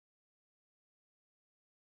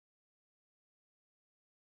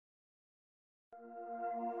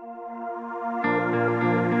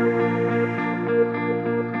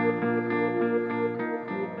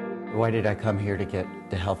Why did I come here to get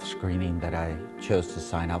the health screening that I chose to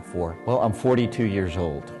sign up for? Well, I'm 42 years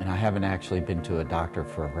old, and I haven't actually been to a doctor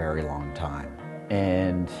for a very long time.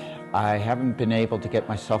 And I haven't been able to get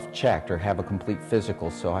myself checked or have a complete physical,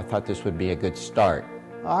 so I thought this would be a good start.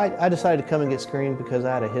 I decided to come and get screened because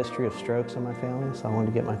I had a history of strokes in my family, so I wanted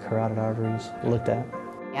to get my carotid arteries looked at.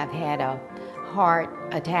 I've had a heart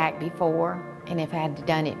attack before, and if I had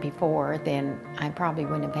done it before, then I probably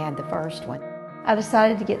wouldn't have had the first one. I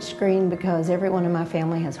decided to get screened because everyone in my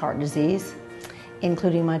family has heart disease,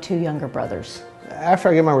 including my 2 younger brothers. After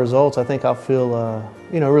I get my results, I think I'll feel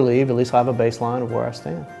relieved. At least I'll have a baseline of where I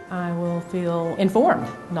stand. I will feel informed.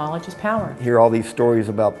 Knowledge is power. Hear all these stories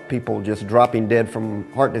about people just dropping dead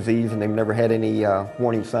from heart disease and they've never had any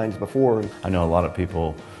warning signs before. I know a lot of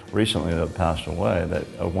people recently that have passed away that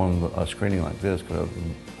a screening like this could have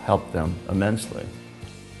helped them immensely.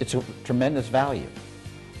 It's a tremendous value.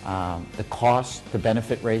 The cost to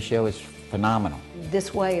benefit ratio is phenomenal.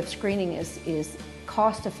 This way of screening is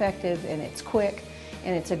cost effective, and it's quick,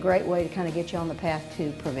 and it's a great way to kind of get you on the path to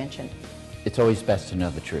prevention. It's always best to know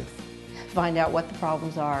the truth. Find out what the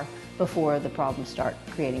problems are before the problems start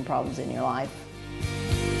creating problems in your life.